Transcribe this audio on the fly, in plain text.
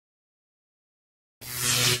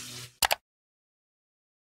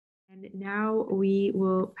And now we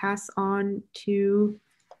will pass on to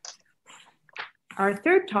our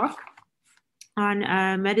third talk on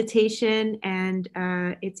meditation and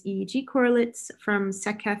its EEG correlates from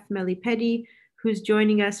Saketh Malipeddi, who's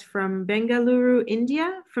joining us from Bengaluru,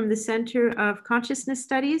 India, from the Center of Consciousness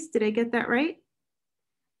Studies. Did I get that right?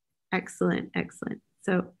 Excellent, excellent.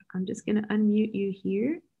 So I'm just going to unmute you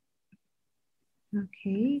here.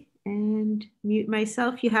 Okay, and mute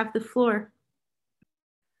myself. You have the floor.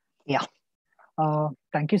 Yeah.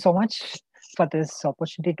 Thank you so much for this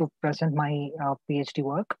opportunity to present my PhD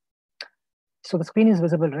work. So the screen is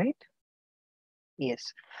visible, right?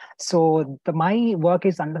 Yes. So my work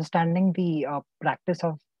is understanding the practice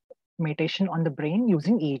of meditation on the brain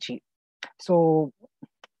using EEG. So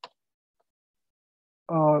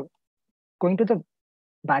going to the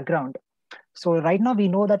background. So right now we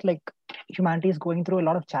know that like humanity is going through a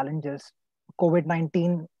lot of challenges,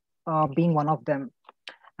 COVID-19 being one of them.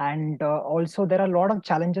 And also there are a lot of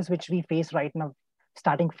challenges which we face right now,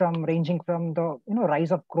 ranging from the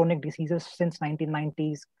rise of chronic diseases since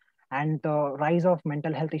 1990s and the rise of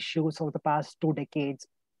mental health issues over the past 2 decades.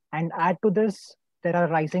 And add to this, there are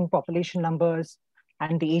rising population numbers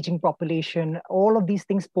and the aging population. All of these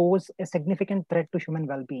things pose a significant threat to human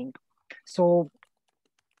well-being. So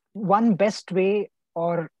one best way,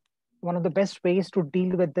 or one of the best ways to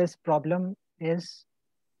deal with this problem is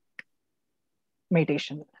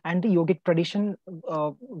meditation and the yogic tradition,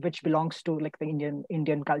 which belongs to like the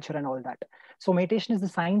Indian culture and all that. So meditation is the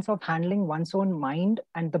science of handling one's own mind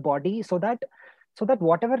and the body so that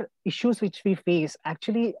whatever issues which we face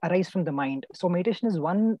actually arise from the mind. So meditation is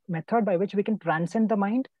one method by which we can transcend the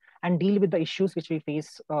mind and deal with the issues which we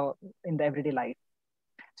face in the everyday life.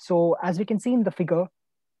 So as we can see in the figure,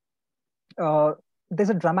 there's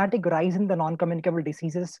a dramatic rise in the non-communicable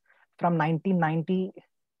diseases from 1990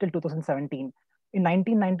 till 2017. In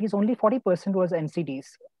 1990s, only 40% was NCDs.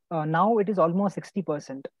 Now it is almost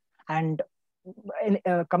 60%. And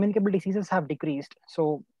communicable diseases have decreased.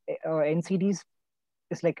 So NCDs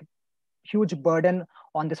is like huge burden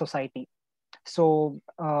on the society. So,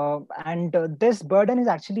 this burden is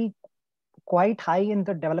actually quite high in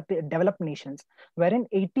the developed nations, wherein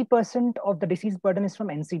 80% of the disease burden is from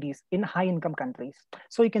NCDs in high income countries.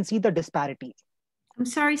 So you can see the disparity. I'm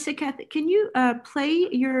sorry, Saketh, can you play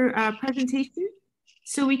your presentation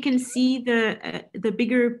so we can see the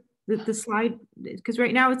bigger the slide? Because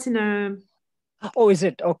right now it's in a... Oh, is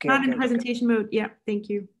it? Okay. Not in presentation mode. Yeah, thank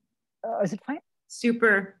you. Is it fine?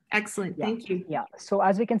 Super, excellent, yeah. Thank you. Yeah, so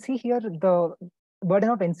as we can see here, the burden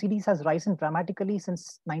of NCDs has risen dramatically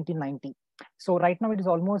since 1990. So right now it is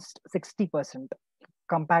almost 60%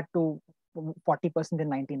 compared to 40% in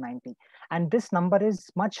 1990. And this number is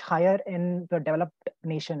much higher in the developed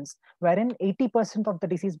nations, wherein 80% of the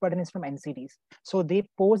disease burden is from NCDs. So they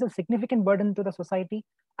pose a significant burden to the society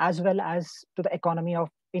as well as to the economy of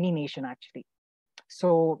any nation, actually.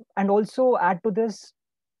 So, and also add to this,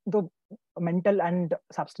 the mental and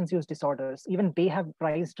substance use disorders, even they have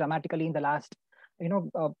risen dramatically in the last,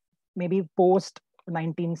 maybe post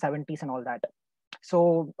 1970s and all that.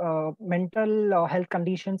 So mental health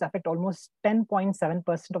conditions affect almost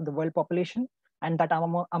 10.7% of the world population, and that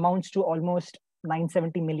amounts to almost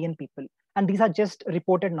 970 million people. And these are just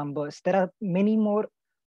reported numbers. There are many more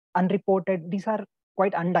unreported. These are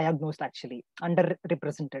quite undiagnosed, actually,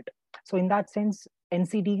 underrepresented. So in that sense,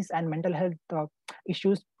 NCDs and mental health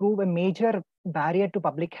issues prove a major barrier to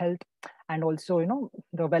public health and also,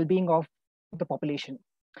 the well-being of the population.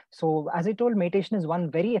 So as I told, meditation is one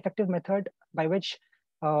very effective method by which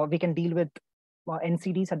we can deal with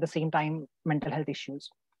NCDs at the same time mental health issues.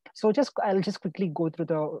 So I'll just quickly go through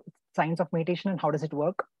the science of meditation and how does it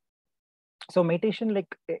work. So meditation, like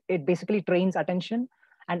it basically trains attention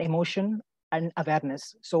and emotion and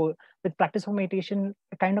awareness. So with practice of meditation,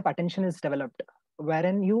 a kind of attention is developed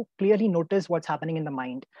wherein you clearly notice what's happening in the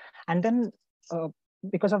mind. And then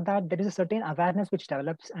because of that, there is a certain awareness which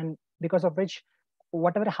develops, and because of which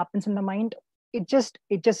whatever happens in the mind, it just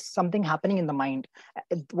something happening in the mind.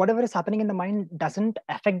 Whatever is happening in the mind doesn't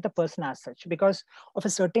affect the person as such because of a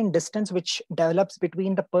certain distance which develops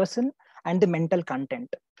between the person and the mental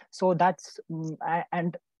content. So that's,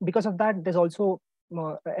 and because of that, there's also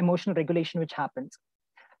emotional regulation which happens.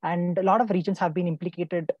 And a lot of regions have been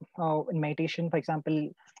implicated in meditation. For example,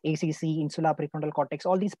 ACC, insula, prefrontal cortex,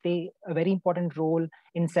 all these play a very important role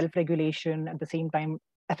in self-regulation, at the same time,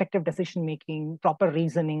 effective decision-making, proper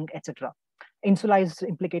reasoning, etc. Insula is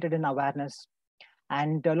implicated in awareness.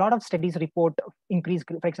 And a lot of studies report increased,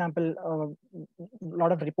 for example, a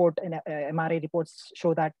lot of report in MRI reports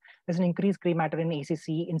show that there's an increased gray matter in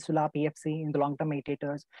ACC, insula, PFC in the long-term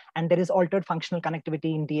meditators. And there is altered functional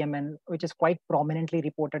connectivity in DMN, which is quite prominently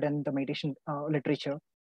reported in the meditation literature.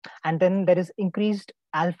 And then there is increased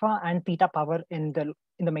alpha and theta power in the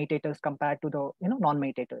meditators compared to the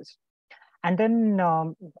non-meditators. And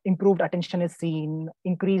then improved attention is seen,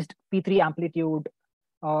 increased P3 amplitude,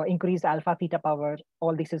 increased alpha theta power,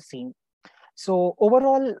 all this is seen. So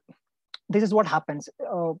overall, this is what happens.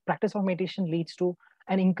 Practice of meditation leads to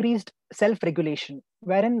an increased self-regulation,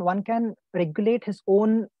 wherein one can regulate his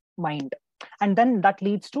own mind. And then that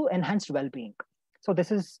leads to enhanced well-being. So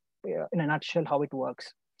this is, in a nutshell, how it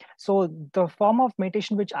works. So the form of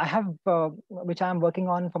meditation which I am working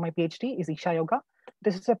on for my PhD is Isha Yoga.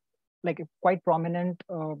 This is quite prominent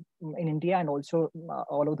in India and also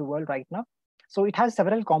all over the world right now. So it has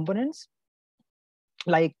several components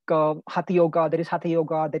like Hatha Yoga. There is Hatha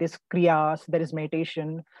Yoga, there is Kriyas, there is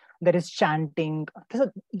meditation, there is chanting.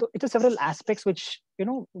 It's a several aspects which,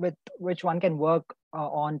 with which one can work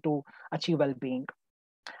on to achieve well-being.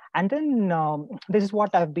 And then this is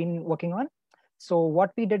what I've been working on. So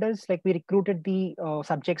what we did is we recruited the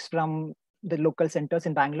subjects from the local centers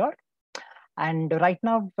in Bangalore. And right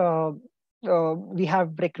now, we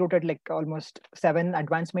have recruited almost 7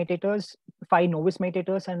 advanced meditators, 5 novice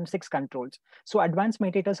meditators, and 6 controls. So advanced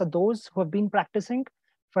meditators are those who have been practicing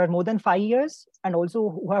for more than 5 years and also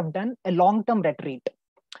who have done a long-term retreat.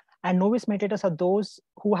 And novice meditators are those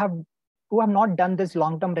who have not done this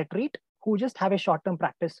long-term retreat, who just have a short-term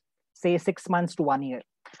practice, say 6 months to 1 year.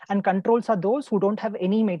 And controls are those who don't have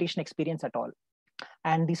any meditation experience at all.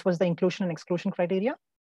 And this was the inclusion and exclusion criteria.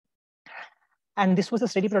 And this was a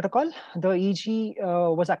study protocol. The EEG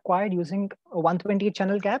was acquired using a 128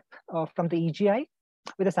 channel gap from the EEGI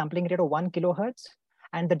with a sampling rate of 1 kilohertz.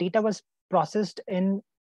 And the data was processed in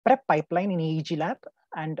prep pipeline in EEGLAB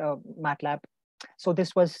and MATLAB. So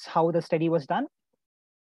this was how the study was done.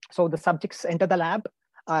 So the subjects enter the lab.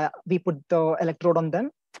 We put the electrode on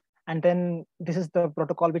them. And then this is the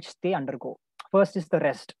protocol which they undergo. First is the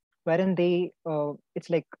rest, wherein it's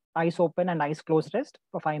like eyes open and eyes closed rest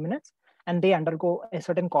for 5 minutes. And they undergo a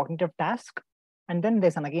certain cognitive task. And then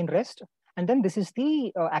there's an again rest. And then this is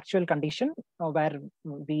the actual condition where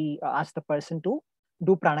we ask the person to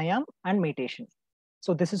do pranayama and meditation.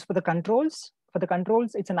 So this is for the controls. For the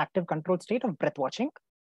controls, it's an active control state of breath watching.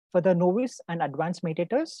 For the novice and advanced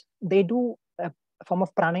meditators, they do a form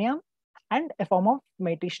of pranayama and a form of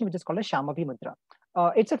meditation, which is called a Shamavi Mudra.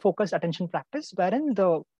 It's a focused attention practice wherein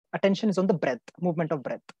the attention is on the breath, movement of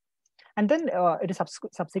breath. And then it is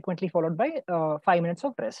subsequently followed by 5 minutes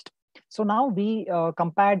of rest. So now we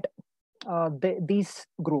compared these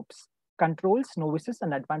groups, controls, novices,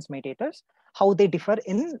 and advanced meditators, how they differ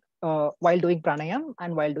in while doing pranayama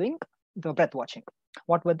and while doing the breath watching.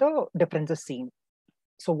 What were the differences seen?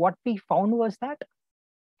 So what we found was that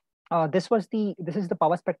this is the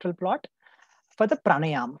power spectral plot for the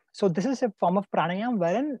pranayama. So this is a form of pranayama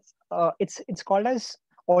wherein it's called as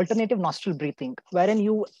alternative nostril breathing, wherein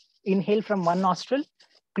you inhale from one nostril,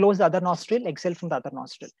 close the other nostril, exhale from the other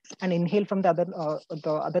nostril, and inhale from the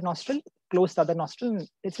other nostril, close the other nostril.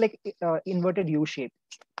 It's like inverted U shape,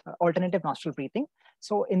 alternative nostril breathing.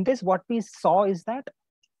 So in this, what we saw is that,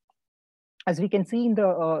 as we can see in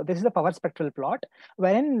the this is the power spectral plot,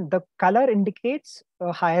 wherein the color indicates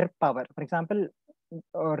higher power. For example,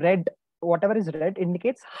 red, whatever is red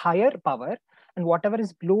indicates higher power, and whatever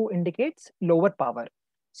is blue indicates lower power.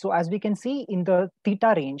 So as we can see in the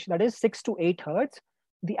theta range, that is 6 to 8 hertz,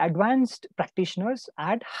 the advanced practitioners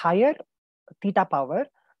add higher theta power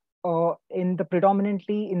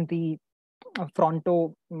predominantly in the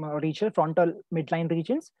frontal midline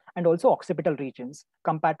regions and also occipital regions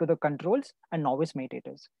compared to the controls and novice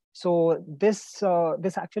meditators. So this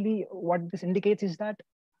actually, what this indicates is that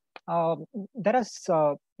there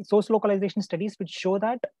are source localization studies which show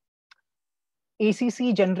that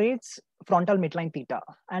ACC generates frontal midline theta,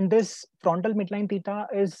 and this frontal midline theta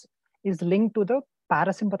is linked to the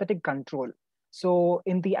parasympathetic control. So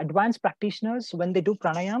in the advanced practitioners, when they do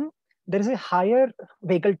pranayama, there is a higher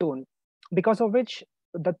vagal tone, because of which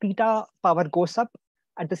the theta power goes up.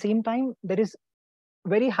 At the same time, there is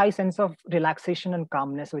very high sense of relaxation and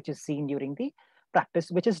calmness, which is seen during the practice,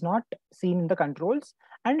 which is not seen in the controls,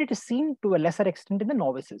 and it is seen to a lesser extent in the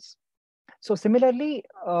novices. So similarly,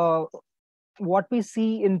 what we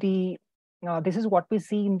see in the this is what we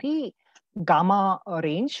see in the gamma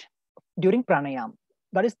range during pranayama,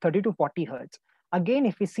 that is 30 to 40 hertz. Again,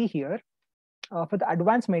 if we see here, for the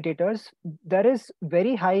advanced meditators, there is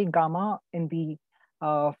very high gamma in the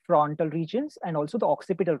frontal regions and also the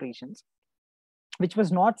occipital regions, which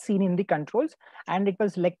was not seen in the controls, and it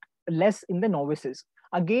was like less in the novices.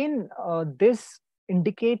 Again, this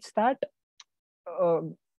indicates that uh,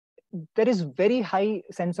 there is very high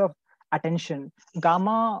sense of attention.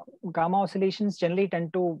 Gamma oscillations generally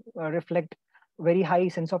tend to reflect very high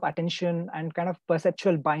sense of attention and kind of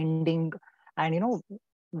perceptual binding, and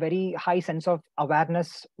very high sense of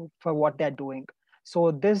awareness for what they're doing.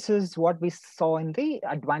 So this is what we saw in the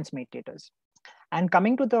advanced meditators. And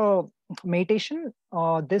coming to the meditation,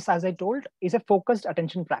 this, as I told, is a focused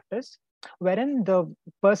attention practice wherein the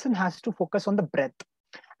person has to focus on the breath.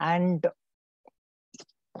 And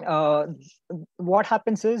uh, what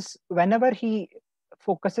happens is whenever he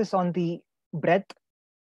focuses on the breath,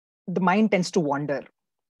 the mind tends to wander.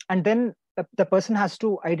 And then the person has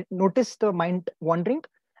to notice the mind wandering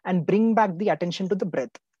and bring back the attention to the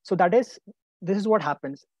breath. So this is what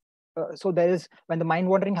happens. So there is, when the mind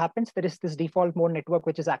wandering happens, there is this default mode network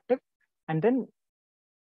which is active. And then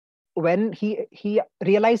when he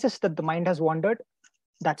realizes that the mind has wandered,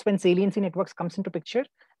 that's when saliency networks comes into picture,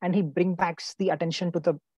 and he brings back the attention to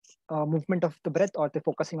the movement of the breath, or the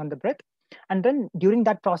focusing on the breath. And then during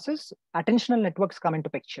that process, attentional networks come into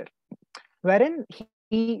picture, wherein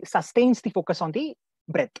he sustains the focus on the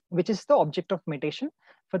breath, which is the object of meditation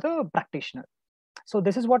for the practitioner. So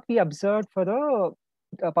this is what we observed for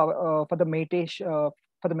the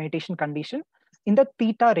meditation condition in the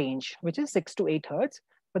theta range, which is 6 to 8 hertz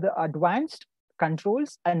for the advanced,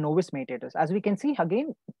 controls, and novice meditators. As we can see,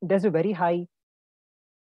 again, there's a very high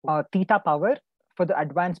theta power for the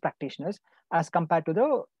advanced practitioners as compared to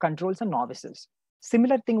the controls and novices.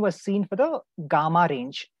 Similar thing was seen for the gamma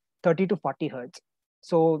range, 30 to 40 hertz.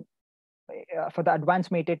 So for the advanced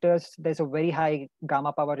meditators, there's a very high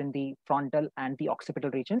gamma power in the frontal and the occipital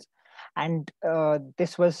regions. And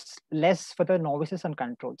this was less for the novices and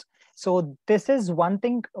controls. So this is one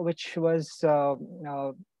thing which was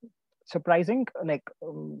surprising, like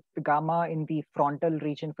the gamma in the frontal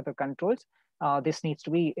region for the controls. This needs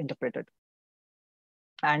to be interpreted.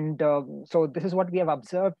 And so this is what we have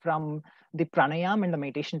observed from the pranayama and the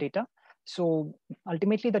meditation data. So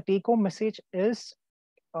ultimately, the take-home message is,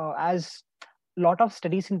 as a lot of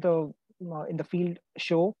studies in the field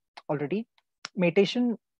show already,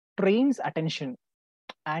 meditation trains attention,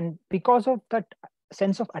 and because of that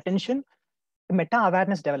sense of attention, meta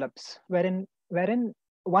awareness develops, wherein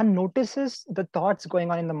one notices the thoughts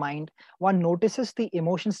going on in the mind, one notices the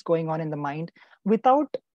emotions going on in the mind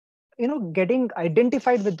without getting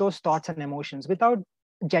identified with those thoughts and emotions, without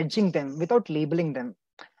judging them, without labeling them.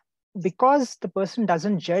 Because the person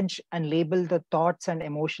doesn't judge and label the thoughts and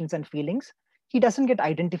emotions and feelings, he doesn't get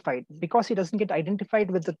identified. Because he doesn't get identified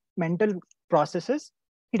with the mental processes,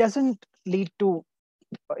 he doesn't lead to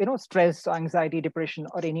stress, anxiety, depression,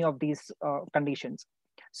 or any of these conditions.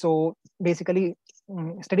 So basically,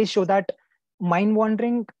 studies show that mind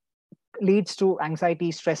wandering leads to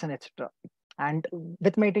anxiety, stress, and etc. And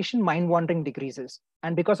with meditation, mind wandering decreases,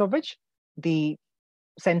 and because of which the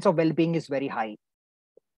sense of well-being is very high,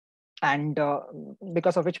 and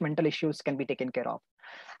because of which mental issues can be taken care of.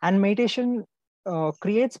 And meditation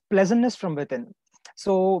creates pleasantness from within.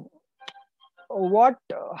 So what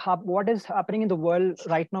is happening in the world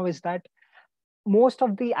right now is that most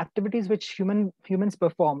of the activities which humans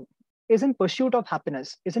perform is in pursuit of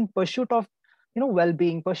happiness, is in pursuit of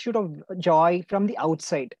well-being, pursuit of joy from the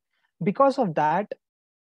outside. Because of that,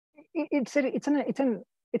 it's a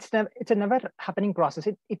never happening process.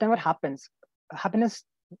 It never happens. Happiness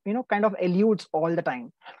kind of eludes all the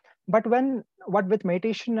time. But with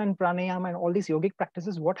meditation and pranayama and all these yogic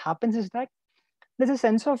practices, what happens is that there's a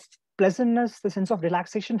sense of pleasantness, the sense of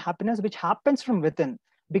relaxation, happiness, which happens from within.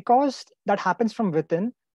 Because that happens from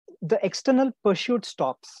within, the external pursuit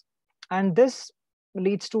stops, and this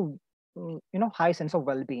leads to high sense of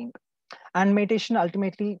well-being. And meditation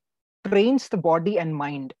ultimately trains the body and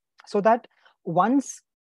mind, so that once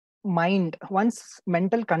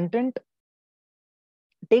mental content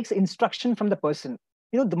takes instruction from the person,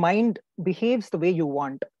 the mind behaves the way you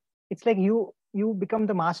want. It's like you become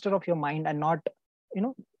the master of your mind, and not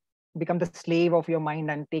become the slave of your mind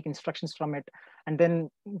and take instructions from it, and then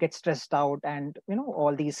get stressed out, and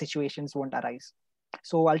all these situations won't arise.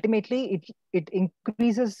 So ultimately it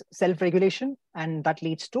increases self-regulation, and that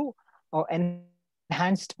leads to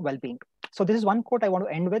enhanced well-being. So this is one quote I want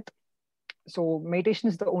to end with. So meditation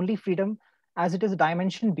is the only freedom, as it is a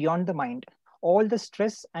dimension beyond the mind. All the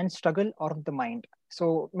stress and struggle are of the mind.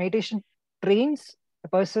 So meditation trains a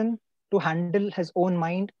person to handle his own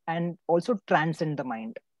mind and also transcend the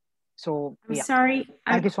mind. So I'm sorry,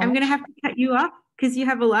 thank you so I'm much. going to have to cut you off because you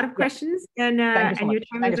have a lot of questions, and Thank you so much. your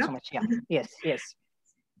time Thank is you up. so much. Yeah. Yes.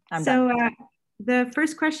 I'm so done. the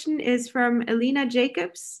first question is from Elena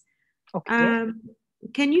Jacobs. Okay.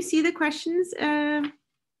 Can you see the questions on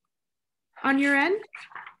your end?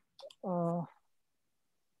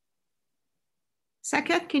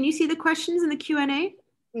 Saketh, can you see the questions in the Q&A?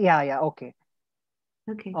 Yeah. Okay.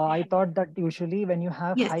 Okay. I thought that usually when you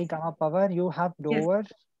have Yes. high gamma power, you have Yes.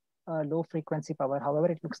 low frequency power.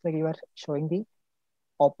 However, it looks like you are showing the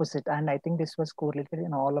opposite. And I think this was correlated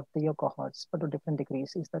in all of your cohorts, but to different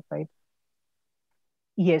degrees. Is that right?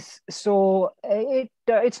 Yes. So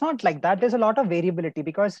it's not like that. There's a lot of variability,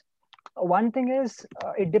 because one thing is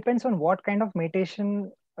it depends on what kind of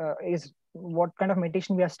meditation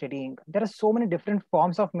we are studying. There are so many different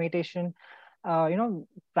forms of meditation,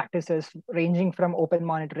 practices ranging from open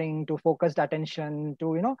monitoring to focused attention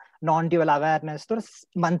to non-dual awareness. There's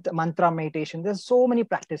mantra meditation. There's so many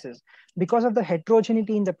practices. Because of the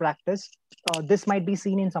heterogeneity in the practice, this might be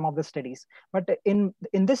seen in some of the studies. But in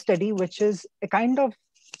this study, which is a kind of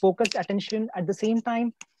focused attention, at the same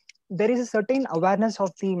time there is a certain awareness of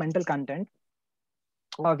the mental content.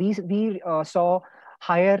 We saw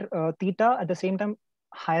higher theta, at the same time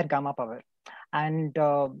higher gamma power. And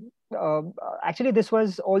actually this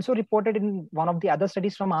was also reported in one of the other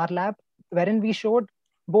studies from our lab, wherein we showed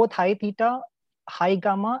both high theta, high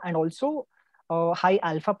gamma, and also high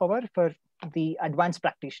alpha power for the advanced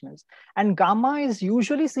practitioners. And gamma is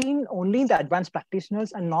usually seen only in the advanced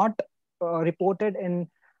practitioners and not reported in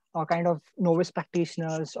kind of novice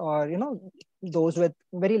practitioners, or those with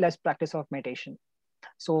very less practice of meditation.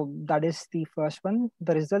 So that is the first one.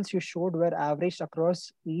 The results you showed were averaged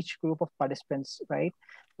across each group of participants, right?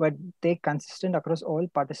 Were they consistent across all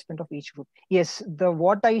participants of each group? Yes.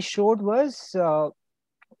 What I showed was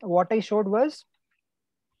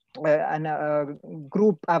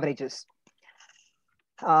group averages.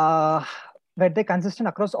 Were they consistent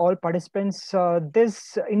across all participants?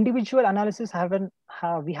 This individual analysis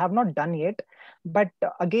we have not done yet. But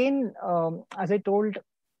again, as I told,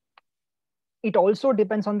 it also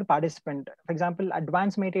depends on the participant. For example,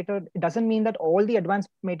 advanced meditator, it doesn't mean that all the advanced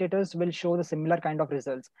meditators will show the similar kind of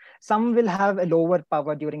results. Some will have a lower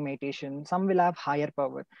power during meditation. Some will have higher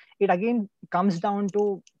power. It again comes down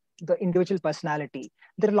to the individual personality.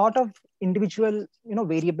 There are a lot of individual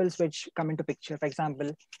variables which come into picture. For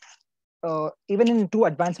example, even in two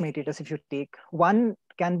advanced meditators, if you take, one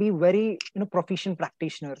can be very proficient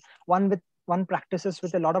practitioner, one practices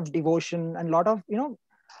with a lot of devotion and a lot of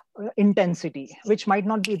intensity, which might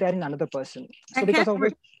not be there in another person. So because of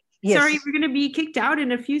which, yes. Sorry, we're going to be kicked out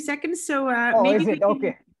in a few seconds, so maybe we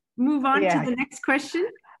can move on to the next question.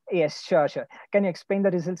 Yes, sure. Can you explain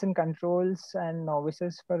the results in controls and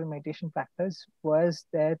novices for meditation practice? Was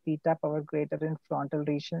there theta power greater in frontal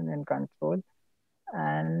region in control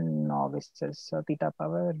and novices? So theta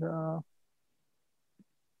power,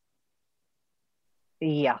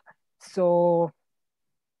 so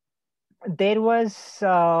there was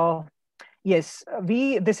yes,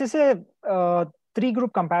 this is a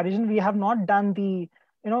 3-group comparison. We have not done the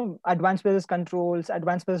advanced versus controls,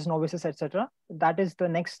 advanced versus novices, etc. That is the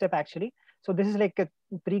next step actually. So this is like a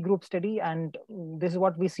 3-group study, and this is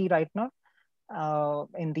what we see right now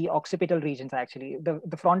in the occipital regions. Actually,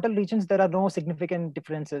 the frontal regions, there are no significant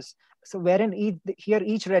differences. So wherein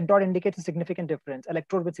each red dot indicates a significant difference,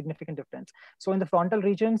 electrode with significant difference. So in the frontal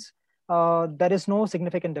regions, there is no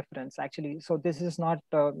significant difference actually. So this is not,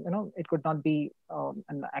 it could not be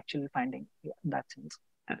an actual finding in that sense.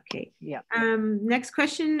 Okay. Yeah. Next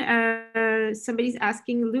question. Somebody's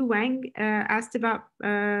asking, Lu Wang asked about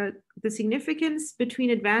the significance between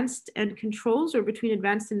advanced and controls, or between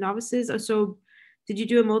advanced and novices. So did you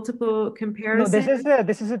do a multiple comparison? No,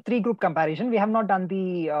 this is a 3-group comparison. We have not done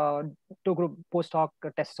the 2-group post hoc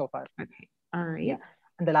test so far. Okay. All right. Yeah.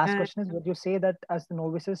 And the last question is, would you say that as the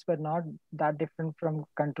novices were not that different from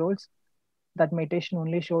controls, that meditation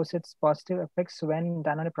only shows its positive effects when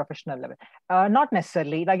done on a professional level? Not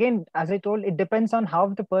necessarily. Again, as I told, it depends on how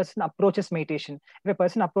the person approaches meditation. If a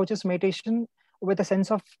person approaches meditation with a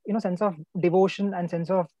sense of devotion and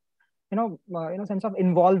sense of sense of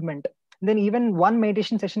involvement, then even one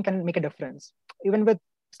meditation session can make a difference. Even with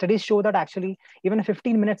studies show that actually even a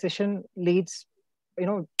 15-minute session leads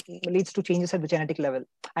to changes at the genetic level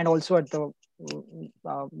and also at the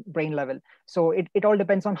brain level. So it all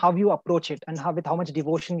depends on how you approach it and with how much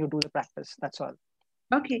devotion you do the practice. That's all.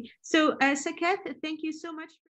 Okay. So Saketh, thank you so much.